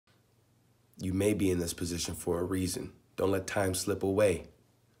you may be in this position for a reason. Don't let time slip away.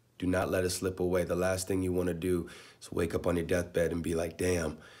 Do not let it slip away. The last thing you want to do is wake up on your deathbed and be like,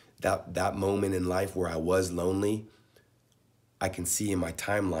 damn, that moment in life where I was lonely, I can see in my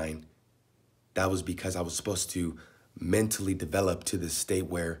timeline, that was because I was supposed to mentally develop to this state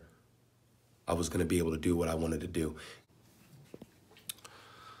where I was going to be able to do what I wanted to do.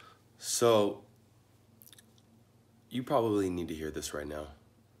 So you probably need to hear this right now,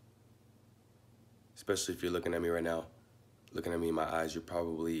 especially if you're looking at me right now, looking at me in my eyes. You're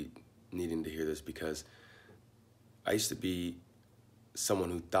probably needing to hear this because I used to be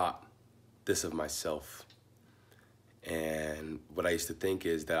someone who thought this of myself. And what I used to think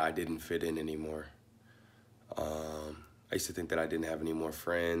is that I didn't fit in anymore. I used to think that I didn't have any more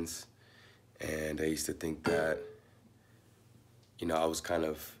friends. And I used to think that, you know, I was kind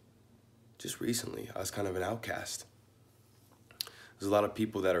of, just recently, I was kind of an outcast. There's a lot of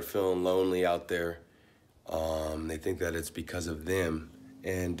people that are feeling lonely out there. They think that it's because of them.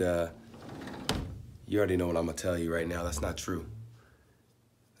 And you already know what I'm gonna tell you right now. That's not true.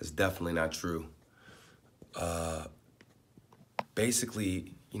 That's definitely not true.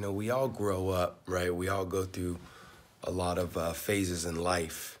 Basically, you know, we all grow up, right? We all go through a lot of phases in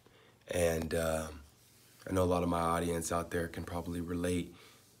life. And I know a lot of my audience out there can probably relate.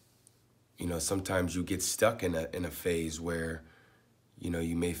 You know, sometimes you get stuck in a phase where, you know,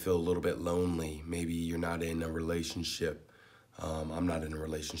 you may feel a little bit lonely. Maybe you're not in a relationship. I'm not in a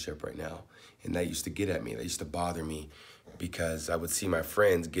relationship right now. And that used to get at me. That used to bother me because I would see my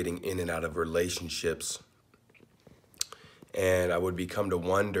friends getting in and out of relationships. And I would become to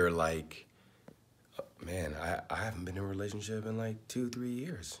wonder, like, man, I haven't been in a relationship in like 2-3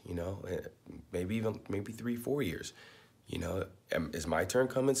 years, you know, maybe 3-4 years, you know, is my turn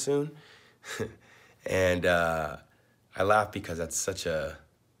coming soon? And I laugh because that's such a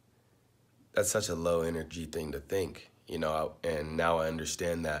low energy thing to think, you know, and now I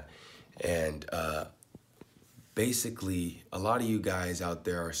understand that. And basically, a lot of you guys out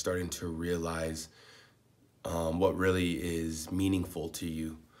there are starting to realize what really is meaningful to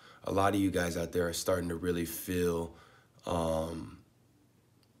you. A lot of you guys out there are starting to really feel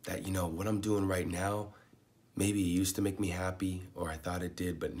that, you know, what I'm doing right now, maybe it used to make me happy, or I thought it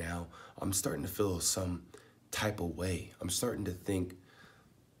did, but now I'm starting to feel some type of way. I'm starting to think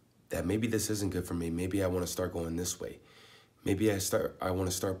that maybe this isn't good for me. Maybe I want to start going this way. Maybe I want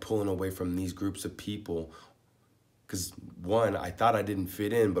to start pulling away from these groups of people. Because one, I thought I didn't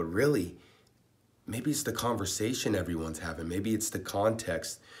fit in, but really, maybe it's the conversation everyone's having. Maybe it's the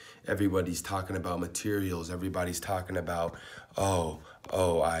context. Everybody's talking about materials. Everybody's talking about,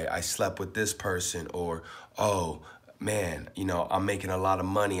 I slept with this person, or, oh, man, you know, I'm making a lot of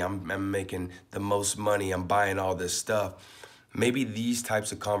money. I'm making the most money. I'm buying all this stuff. Maybe these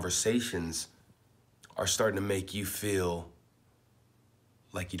types of conversations are starting to make you feel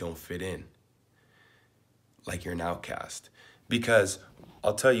like you don't fit in, like you're an outcast. Because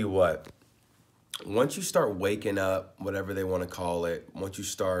I'll tell you what, once you start waking up, whatever they want to call it, once you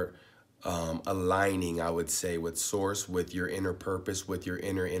start aligning, I would say, with source, with your inner purpose, with your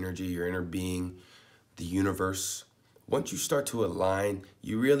inner energy, your inner being, the universe, once you start to align,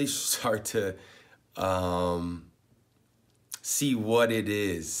 you really start to see what it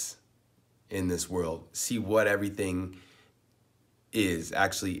is in this world, see what everything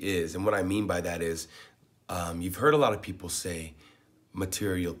actually is. And what I mean by that is, you've heard a lot of people say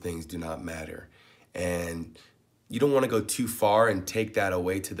material things do not matter. And you don't want to go too far and take that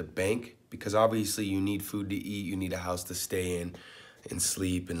away to the bank, because obviously you need food to eat, you need a house to stay in and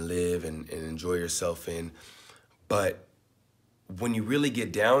sleep and live and enjoy yourself in. But when you really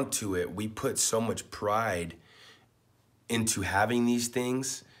get down to it, we put so much pride into having these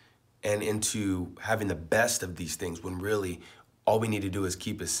things and into having the best of these things, when really all we need to do is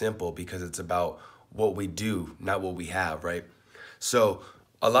keep it simple, because it's about what we do, not what we have, right? So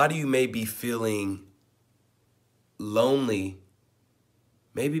a lot of you may be feeling lonely,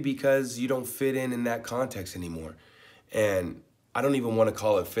 maybe because you don't fit in that context anymore. And I don't even want to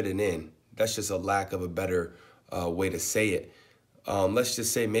call it fitting in. That's just a lack of a better way to say it. Let's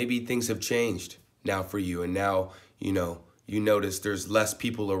just say maybe things have changed now for you, and now, you know, you notice there's less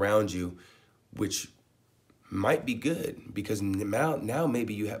people around you, which might be good, because now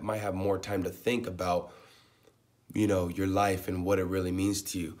maybe you might have more time to think about, you know, your life and what it really means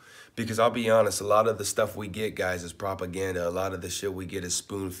to you. Because I'll be honest, a lot of the stuff we get, guys, is propaganda. A lot of the shit we get is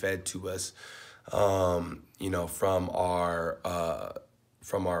spoon-fed to us, you know, from our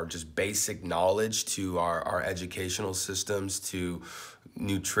just basic knowledge to our educational systems to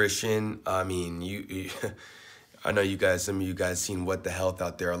nutrition. I mean, I know you guys, some of you guys seen What the Health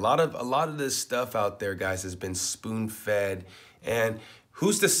out there. A lot of this stuff out there, guys, has been spoon fed. And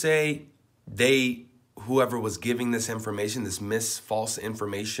who's to say whoever was giving this information, this false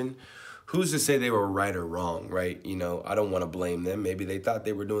information, who's to say they were right or wrong, right? You know, I don't want to blame them. Maybe they thought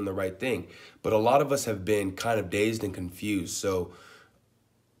they were doing the right thing. But a lot of us have been kind of dazed and confused. So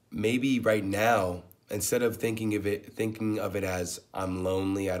maybe right now, instead of thinking of it as I'm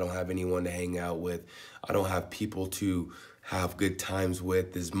lonely, I don't have anyone to hang out with, I don't have people to have good times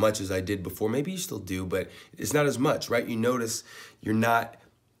with as much as I did before. Maybe you still do, but it's not as much, right? You notice you're not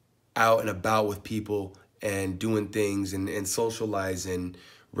out and about with people and doing things and socializing,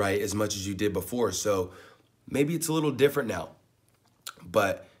 right, as much as you did before. So maybe it's a little different now,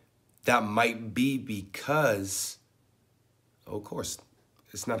 but that might be because, of course,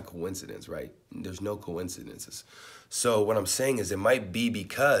 it's not a coincidence, right? There's no coincidences. So what I'm saying is it might be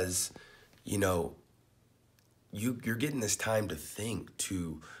because, you know, you're getting this time to think,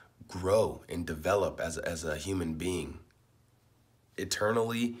 to grow and develop as a human being.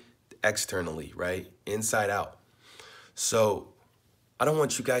 Eternally, externally, right? Inside out. So I don't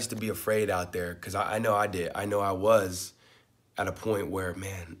want you guys to be afraid out there, because I know I did. I know I was at a point where,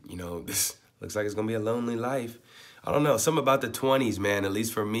 man, you know, this looks like it's going to be a lonely life. I don't know, something about the 20s, man, at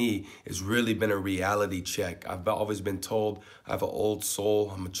least for me, it's really been a reality check. I've always been told I have an old soul,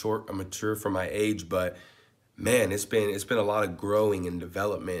 I'm mature for my age, but man, it's been a lot of growing and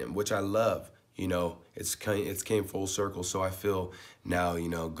development, which I love. You know, it's came full circle. So I feel now, you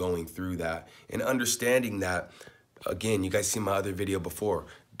know, going through that and understanding that, again, you guys see my other video before.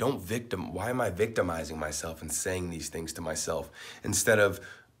 Why am I victimizing myself and saying these things to myself instead of,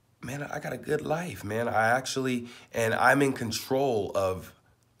 man, I got a good life, man. And I'm in control of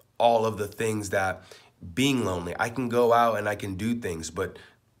all of the things that being lonely. I can go out and I can do things, but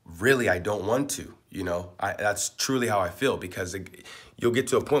really I don't want to, you know. That's truly how I feel, because you'll get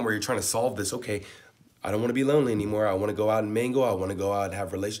to a point where you're trying to solve this. Okay, I don't want to be lonely anymore. I want to go out and mingle. I want to go out and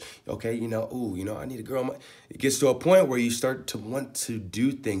have relations. Okay, you know, ooh, you know, I need a girl. It gets to a point where you start to want to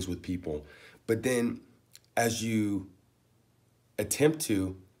do things with people. But then as you attempt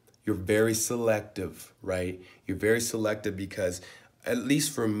to, you're very selective, right? You're very selective because, at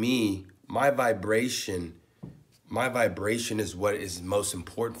least for me, my vibration is what is most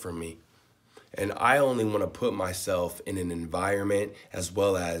important for me. And I only want to put myself in an environment as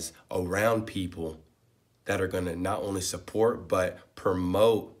well as around people that are going to not only support, but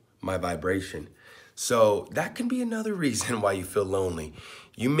promote my vibration. So that can be another reason why you feel lonely.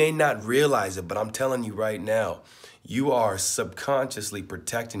 You may not realize it, but I'm telling you right now, you are subconsciously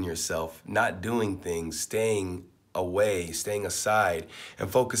protecting yourself, not doing things, staying away, staying aside, and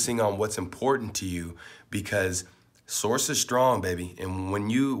focusing on what's important to you, because source is strong, baby. And when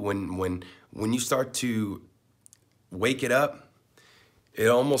you start to wake it up, it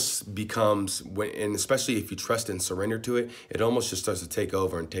almost becomes, and especially if you trust and surrender to it, it almost just starts to take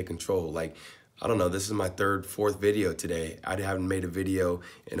over and take control. Like, I don't know, this is my third, fourth video today. I haven't made a video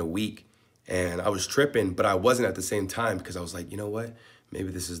in a week, and I was tripping, but I wasn't at the same time, because I was like, you know what?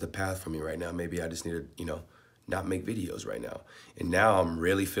 Maybe this is the path for me right now. Maybe I just need to, you know, not make videos right now. And now I'm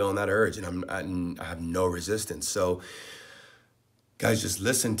really feeling that urge, and I have no resistance. So guys, just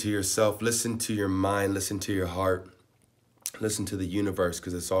listen to yourself, listen to your mind, listen to your heart, listen to the universe,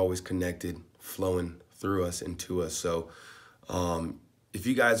 because it's always connected, flowing through us and to us. So if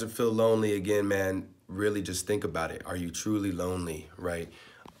you guys feel lonely, again, man, really just think about it. Are you truly lonely, right?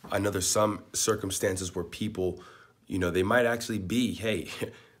 I know there's some circumstances where people, you know, they might actually be, hey,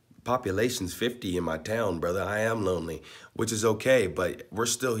 population's 50 in my town, brother. I am lonely, which is okay, but we're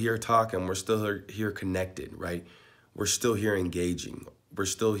still here talking. We're still here connected, right? We're still here engaging. We're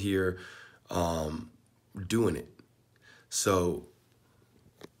still here doing it. So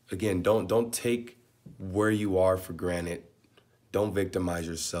again, don't take where you are for granted. Don't victimize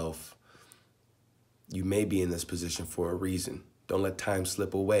yourself. You may be in this position for a reason. Don't let time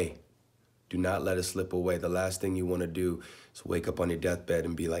slip away. Do not let it slip away. The last thing you want to do is wake up on your deathbed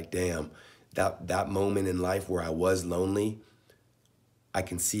and be like, damn, that moment in life where I was lonely, I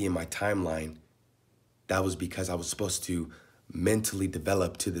can see in my timeline, that was because I was supposed to mentally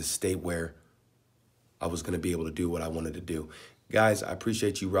develop to this state where I was going to be able to do what I wanted to do. Guys, I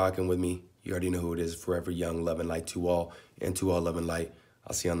appreciate you rocking with me. You already know who it is. Forever Young, love and light to all, and to all love and light.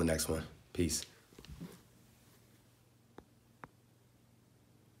 I'll see you on the next one. Peace.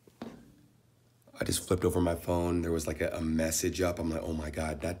 I just flipped over my phone. There was like a message up. I'm like, oh my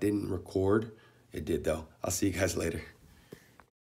God, that didn't record. It did though. I'll see you guys later.